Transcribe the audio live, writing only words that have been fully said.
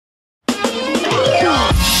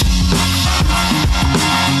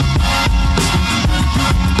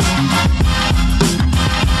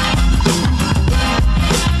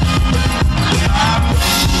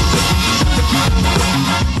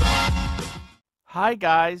Hi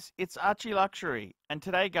guys, it's ArchieLuxury, and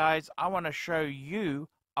today guys I want to show you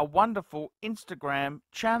a wonderful Instagram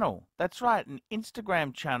channel. That's right, an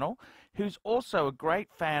Instagram channel who's also a great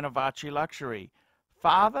fan of ArchieLuxury.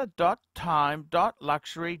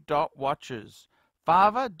 Father.time.luxury.watches.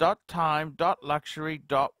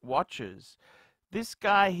 Father.time.luxury.watches. This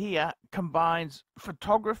guy here combines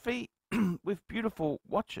photography with beautiful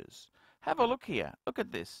watches. Have a look here. Look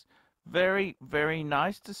at this. Very, very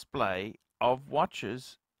nice display of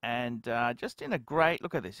watches, and just in a great,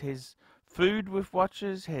 look at this, his food with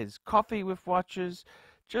watches, his coffee with watches,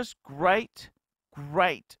 just great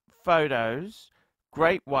photos,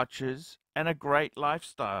 great watches, and a great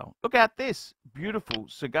lifestyle. Look at this beautiful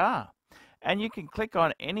cigar, and you can click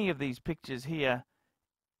on any of these pictures here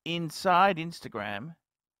inside Instagram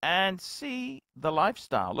and see the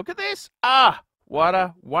lifestyle. Look at this. What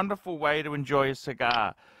a wonderful way to enjoy a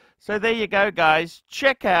cigar. So there you go, guys.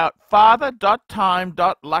 Check out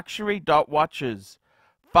father.time.luxury.watches.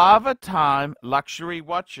 Father Time Luxury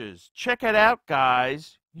Watches. Check it out,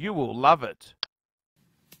 guys. You will love it.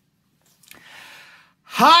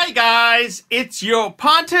 Hi, guys. It's your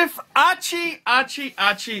Pontiff,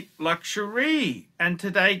 ArchieLuxury. And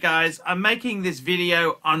today, guys, I'm making this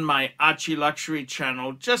video on my ArchieLuxury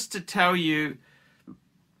channel just to tell you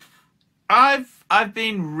I've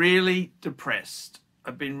been really depressed.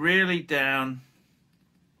 I've been really down,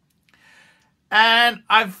 and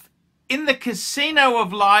in the casino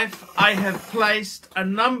of life, I have placed a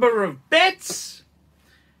number of bets,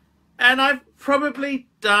 and I've probably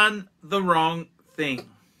done the wrong thing.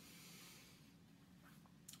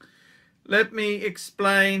 Let me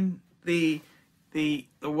explain the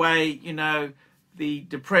way, you know, the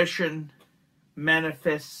depression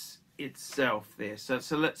manifests itself there. So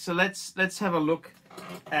let's have a look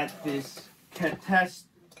at this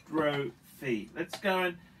catastrophe. Let's go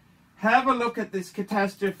and have a look at this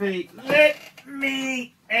catastrophe. Let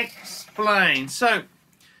me explain. So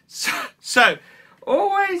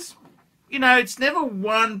always, you know, it's never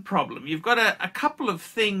one problem. You've got a couple of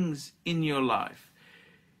things in your life.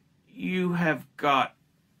 You have got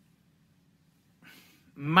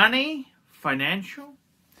money, financial.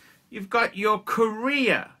 You've got your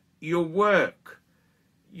career, your work.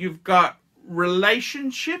 You've got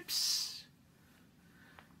relationships.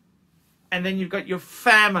 And then you've got your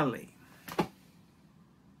family.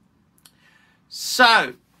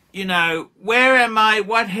 So, you know, where am I?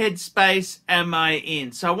 What headspace am I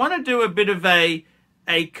in? So I want to do a bit of a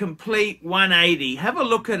complete 180. Have a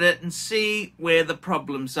look at it and see where the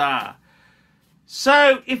problems are.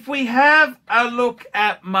 So if we have a look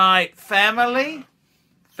at my family,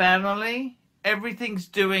 everything's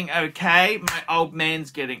doing okay. My old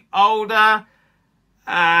man's getting older.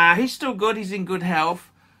 He's still good. He's in good health.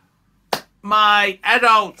 My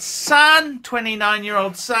adult son,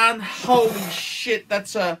 29-year-old son, holy shit,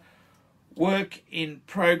 that's a work in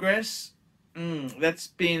progress. That's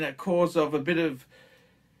been a cause of a bit of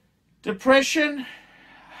depression.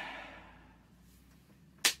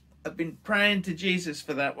 I've been praying to Jesus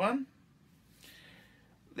for that one.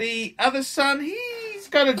 The other son, he's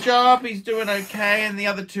got a job, he's doing okay, and the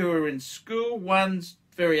other two are in school. One's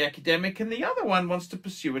very academic, and the other one wants to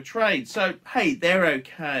pursue a trade. So, hey, they're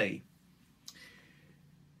okay.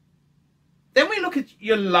 Then we look at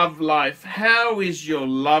your love life. How is your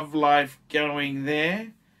love life going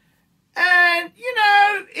there? And, you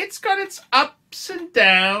know, it's got its ups and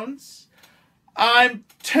downs. I'm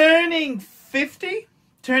turning 50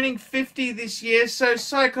 this year, so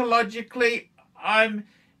psychologically I'm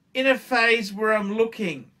in a phase where I'm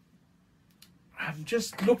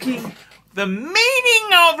just looking the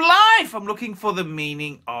meaning of life. I'm looking for the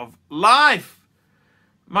meaning of life.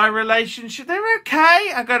 My relationship, they're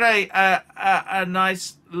okay. I got a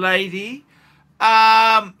nice lady.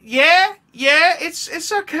 Yeah,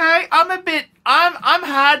 it's okay. I'm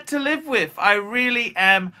hard to live with. I really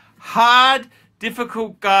am hard,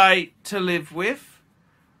 difficult guy to live with.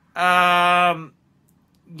 Yeah,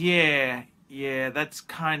 that's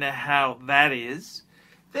kind of how that is.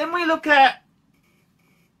 Then we have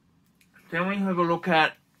a look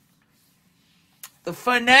at the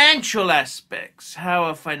financial aspects. How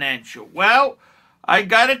are financial? Well, I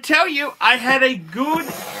gotta tell you, I had a good...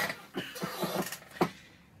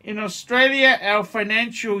 In Australia, our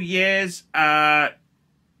financial years are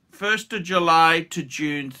 1st of July to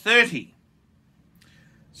June 30.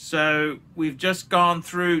 So we've just gone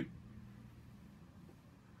through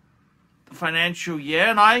the financial year,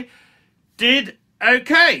 and I did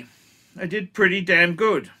okay. I did pretty damn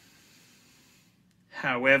good.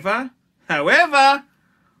 However,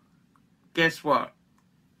 guess what?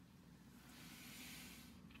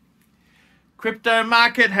 Crypto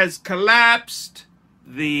market has collapsed.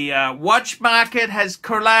 The watch market has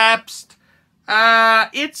collapsed.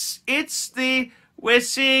 We're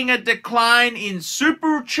seeing a decline in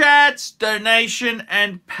super chats, donation,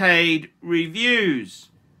 and paid reviews.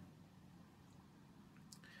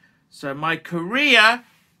 So my career,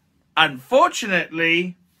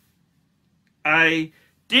 unfortunately, I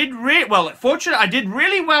did really well in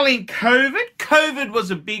COVID. COVID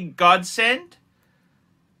was a big godsend.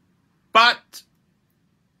 But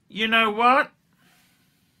you know what?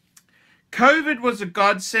 COVID was a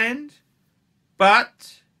godsend,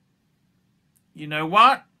 but you know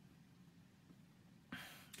what?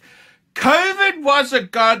 COVID was a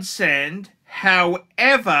godsend.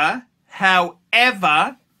 However,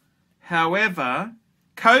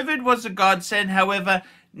 COVID was a godsend. However,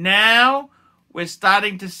 now we're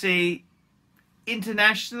starting to see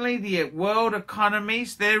internationally the world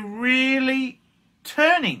economies, they're really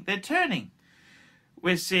turning. They're turning.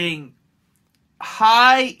 We're seeing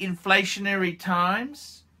high inflationary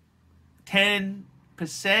times, 10%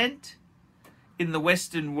 in the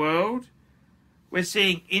Western world. We're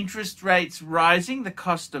seeing interest rates rising. The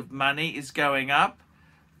cost of money is going up.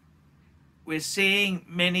 We're seeing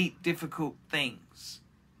many difficult things.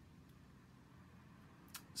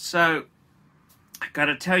 So, I got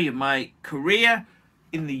to tell you, my career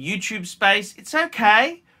in the YouTube space, it's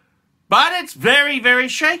okay, but it's very, very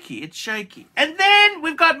shaky. It's shaky. And then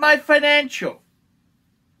we've got my financial.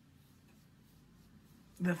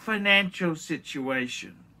 The financial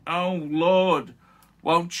situation. Oh, Lord,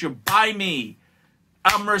 won't you buy me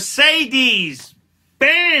a Mercedes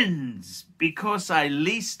Benz because I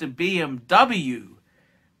leased a BMW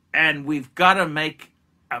and we've got to make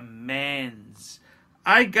amends.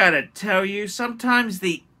 I got to tell you, sometimes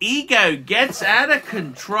the ego gets out of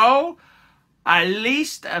control. I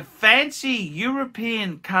leased a fancy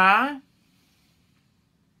European car.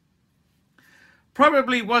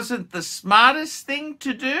 Probably wasn't the smartest thing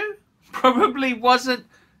to do. Probably wasn't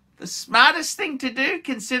the smartest thing to do,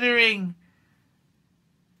 considering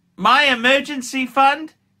my emergency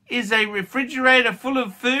fund is a refrigerator full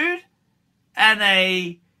of food and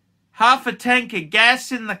a half a tank of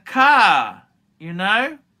gas in the car, you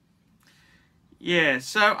know? Yeah,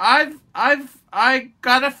 so I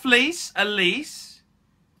got a lease.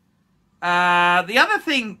 The other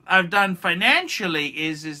thing I've done financially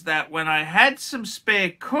is that when I had some spare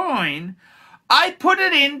coin, I put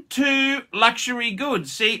it into luxury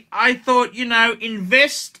goods. See, I thought, you know,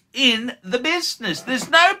 invest in the business. There's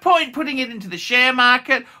no point putting it into the share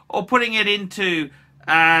market or putting it into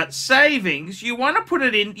savings. You want to put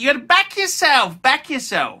it in, you got to back yourself.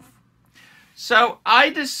 So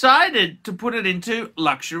I decided to put it into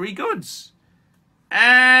luxury goods.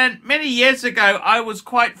 And many years ago, I was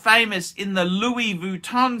quite famous in the Louis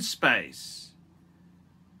Vuitton space.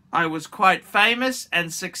 I was quite famous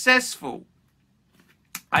and successful.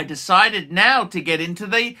 I decided now to get into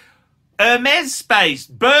the Hermes space.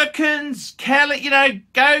 Birkins, Kelly, you know,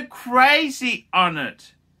 go crazy on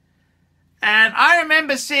it. And I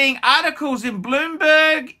remember seeing articles in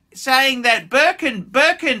Bloomberg saying that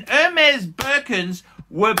Hermes Birkins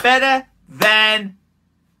were better than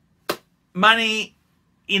money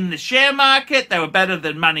in the share market. They were better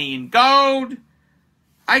than money in gold.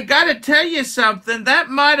 I got to tell you something, that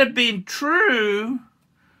might have been true,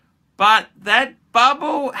 but that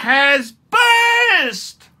bubble has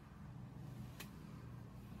burst.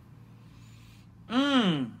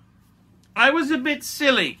 I was a bit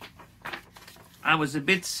silly. I was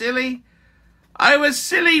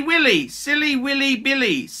silly willy, silly willy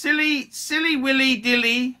billy, silly willy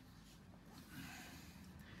dilly,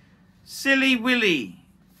 silly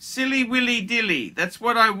willy dilly. That's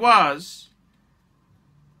what I was.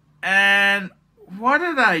 And what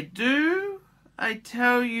did I do? I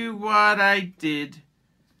tell you what I did.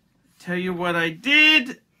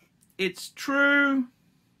 It's true.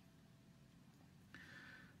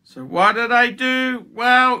 So what did I do?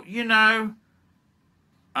 Well, you know,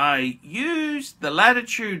 I used the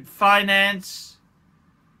Latitude Finance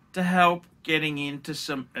to help getting into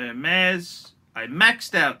some Hermes. I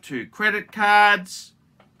maxed out 2 credit cards.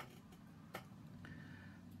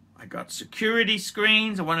 I got security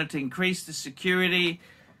screens. I wanted to increase the security.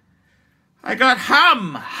 I got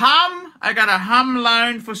I got a Hum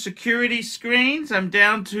loan for security screens. I'm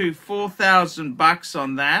down to $4,000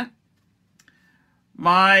 on that.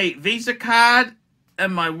 My Visa card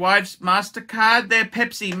and my wife's MasterCard, they're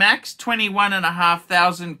Pepsi Max,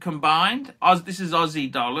 21,500 combined. This is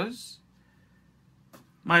Aussie dollars.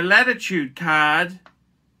 My Latitude card,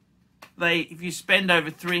 if you spend over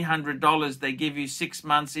 $300, they give you 6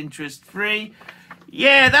 months interest free.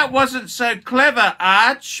 Yeah, that wasn't so clever,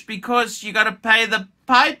 Arch, because you got to pay the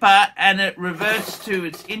piper and it reverts to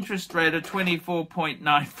its interest rate of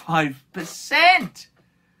 24.95%.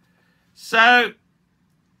 So,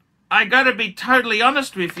 I got to be totally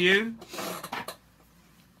honest with you.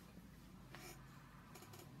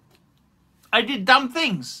 I did dumb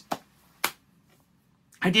things.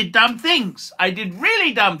 I did dumb things. I did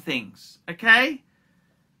really dumb things, okay?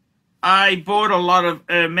 I bought a lot of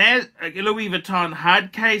Hermes, Louis Vuitton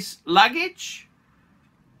hard case luggage.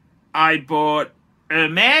 I bought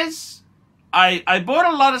Hermes. I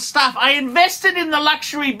bought a lot of stuff. I invested in the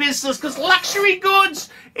luxury business because luxury goods,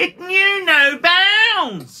 it knew no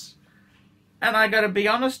bounds. And I got to be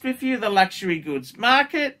honest with you, the luxury goods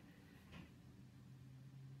market,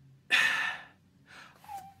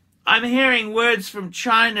 I'm hearing words from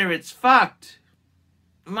China, it's fucked.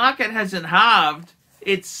 The market hasn't halved,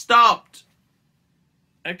 it's stopped.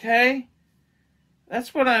 Okay?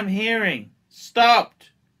 That's what I'm hearing.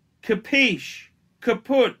 Stopped. Capiche.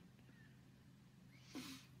 Kaput.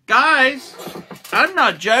 Guys, I'm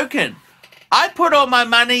not joking. I put all my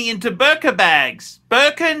money into burqa bags.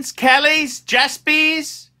 Birkins, Kellys,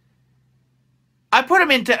 Jaspies. I put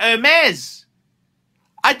them into Hermes.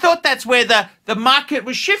 I thought that's where the market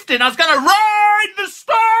was shifting. I was going to ride the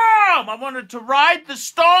storm. I wanted to ride the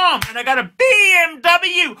storm. And I got a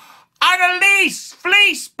BMW on a lease.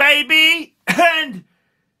 Fleece, baby. And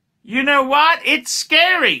you know what? It's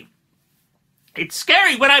scary. It's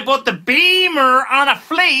scary. When I bought the Beamer on a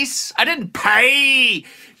fleece, I didn't pay.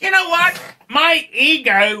 You know what? My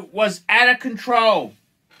ego was out of control.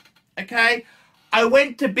 Okay? I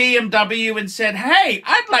went to BMW and said, hey,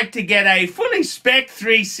 I'd like to get a fully spec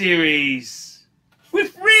 3 Series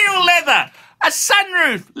with real leather, a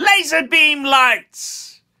sunroof, laser beam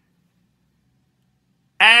lights.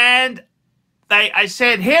 And I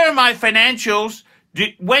said, here are my financials.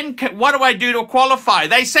 What do I do to qualify?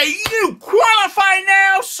 They say, you qualify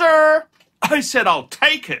now, sir. I said, I'll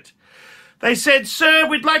take it. They said, sir,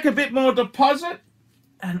 we'd like a bit more deposit.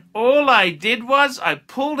 And all I did was I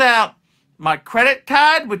pulled out my credit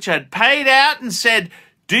card, which I'd paid out, and said,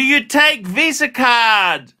 do you take Visa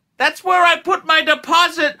card? That's where I put my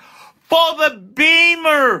deposit for the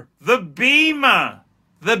Beamer. The Beamer.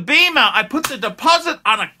 The Beamer. I put the deposit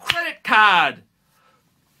on a credit card.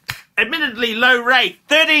 Admittedly low rate,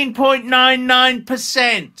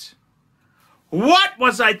 13.99%. What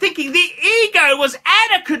was I thinking? The ego was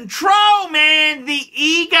out of control, man. The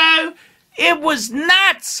ego, it was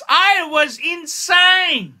nuts. I was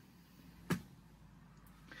insane.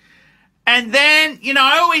 And then, you know,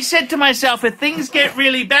 I always said to myself, if things get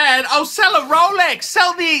really bad, I'll sell a Rolex,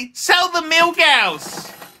 sell the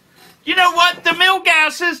Milgauss. You know what? The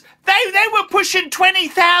Milgausses, they were pushing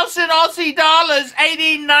 20,000 Aussie dollars,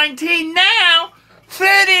 18, 19, now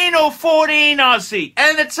 13 or 14 Aussie.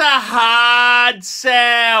 And it's a hard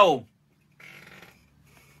sell.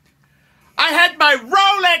 I had my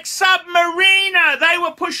Rolex Submariner. They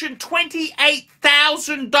were pushing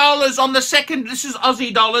 $28,000 on the second, this is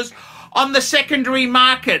Aussie dollars, on the secondary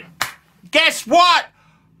market. Guess what?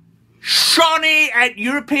 Shawnee at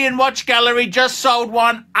European Watch Gallery just sold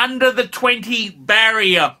one under the 20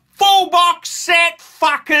 barrier. Full box set,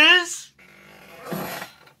 fuckers.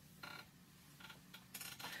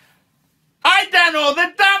 I done all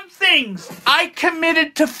the dumb things. I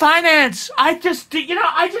committed to finance. I just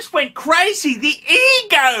went crazy. The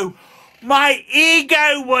ego. My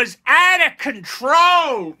ego was out of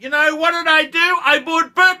control. You know, what did I do? I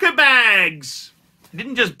bought burqa bags. I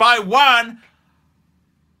didn't just buy one.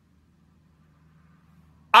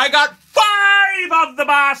 I got 5 of the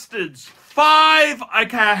bastards. 5.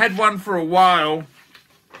 Okay, I had one for a while,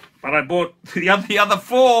 but I bought the other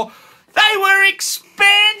 4. They were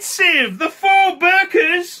expensive. The 4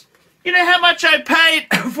 burqas. You know how much I paid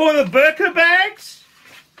for the burqa bags?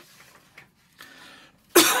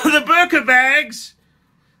 The burqa bags.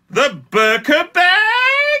 The burqa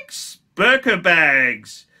bags. Burqa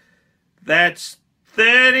bags. That's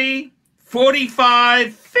 30,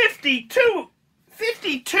 45, 52.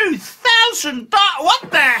 $52,000.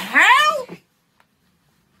 What the hell?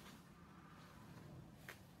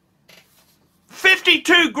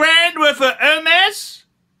 52 grand worth of Hermes.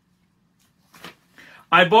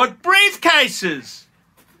 I bought briefcases.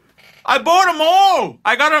 I bought them all.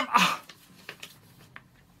 I got them.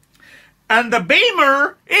 And the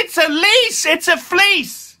Beamer, it's a lease. It's a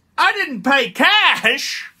fleece. I didn't pay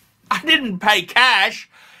cash.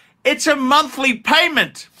 It's a monthly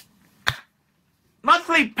payment.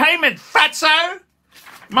 Monthly payment, fatso.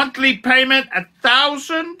 Monthly payment,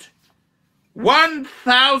 1,000,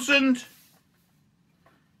 1,000,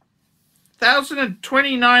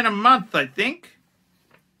 $1,029 a month, I think.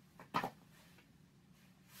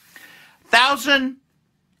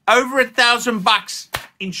 Over $1,000.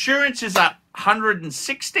 Insurance is up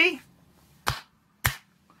 $160.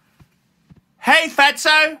 Hey,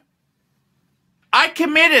 Fatso, I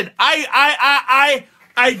committed. I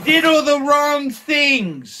did all the wrong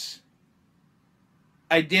things.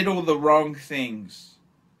 I did all the wrong things.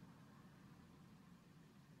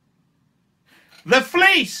 The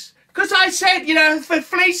fleece. Because I said, you know, if the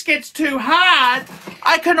fleece gets too hard,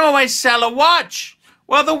 I can always sell a watch.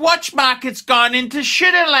 Well, the watch market's gone into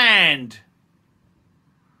shitterland.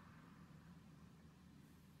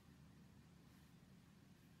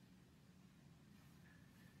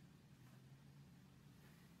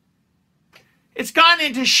 It's gone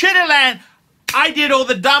into shitterland. I did all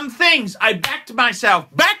the dumb things. I backed myself.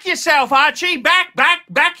 Back yourself, Archie.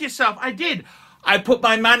 Back yourself. I did. I put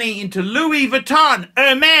my money into Louis Vuitton,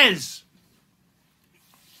 Hermes.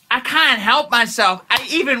 I can't help myself.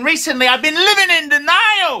 Even recently, I've been living in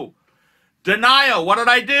denial. Denial. What did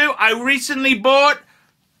I do? I recently bought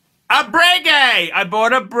a Breguet. I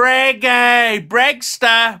bought a Breguet.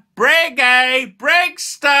 Bregster.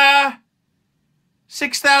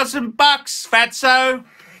 $6,000, Fatso.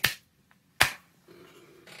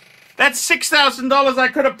 That's $6,000 I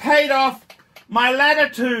could have paid off my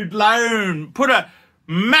Latitude loan. Put a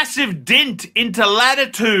massive dent into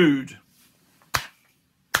Latitude.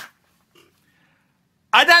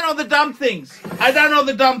 I done all the dumb things.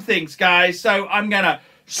 Guys. So I'm going to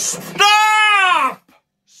stop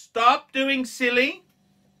doing silly.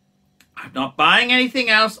 I'm not buying anything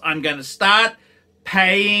else. I'm going to start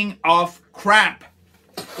paying off crap.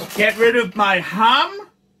 Get rid of my Hum,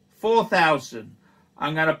 $4,000.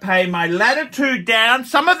 I'm going to pay my Latitude down.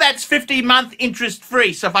 Some of that's 50-month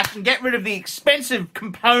interest-free. So if I can get rid of the expensive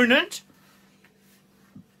component,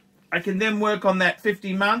 I can then work on that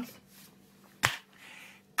 50-month.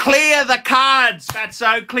 Clear the cards,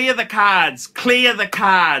 Fatso. Clear the cards. Clear the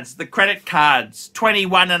cards. The credit cards.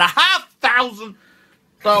 $21,500.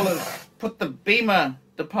 Put the Beamer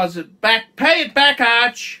deposit back. Pay it back,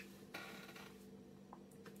 Arch.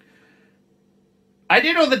 I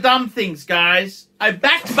did all the dumb things, guys. I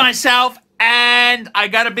backed myself, and I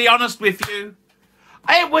got to be honest with you.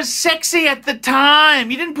 It was sexy at the time.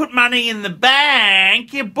 You didn't put money in the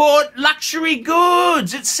bank. You bought luxury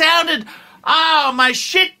goods. It sounded, oh, my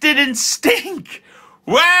shit didn't stink.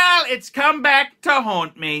 Well, it's come back to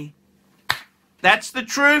haunt me. That's the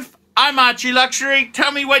truth. I'm ArchieLuxury.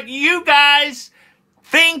 Tell me what you guys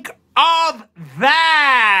think of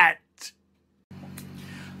that.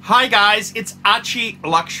 Hi guys, it's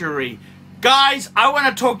ArchieLuxury. Guys, I want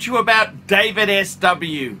to talk to you about David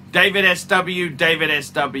SW. David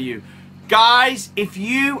SW. Guys, if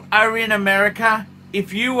you are in America,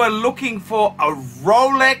 if you are looking for a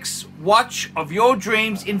Rolex watch of your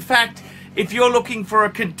dreams, in fact, if you're looking for a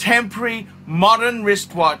contemporary modern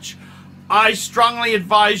wristwatch, I strongly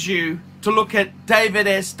advise you to look at David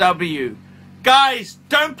SW. Guys,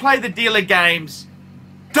 don't play the dealer games.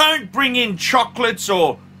 Don't bring in chocolates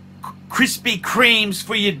or Krispy Kremes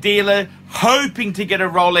for your dealer hoping to get a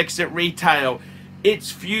Rolex at retail.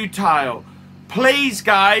 It's futile. Please,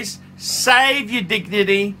 guys, save your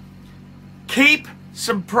dignity. Keep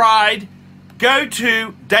some pride. Go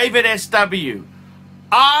to David SW.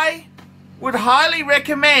 I would highly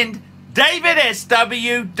recommend David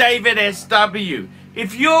SW.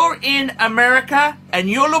 If you're in America and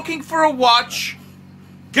you're looking for a watch,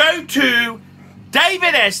 go to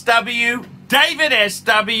David SW.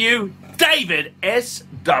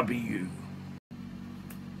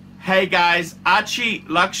 Hey guys,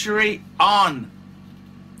 ArchieLuxury on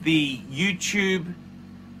the YouTube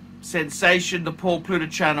sensation, the Paul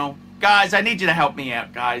Pluta channel. Guys, I need you to help me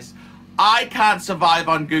out, guys. I can't survive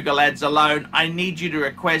on Google Ads alone. I need you to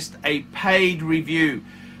request a paid review.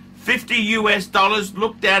 $50 US.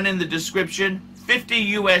 Look down in the description. $50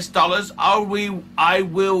 US. I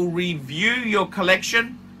will review your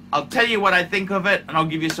collection. I'll tell you what I think of it, and I'll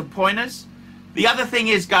give you some pointers. The other thing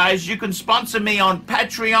is, guys, you can sponsor me on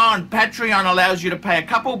Patreon. Patreon allows you to pay a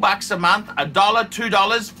couple bucks a month, $1, $2,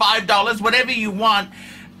 $5, whatever you want,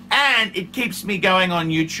 and it keeps me going on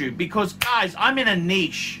YouTube. Because, guys, I'm in a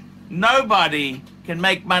niche. Nobody can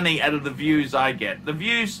make money out of the views I get. The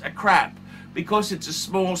views are crap because it's a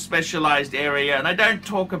small, specialized area, and I don't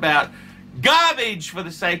talk about garbage for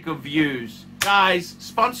the sake of views. Guys,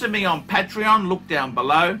 sponsor me on Patreon. Look down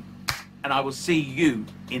below, and I will see you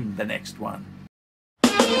in the next one.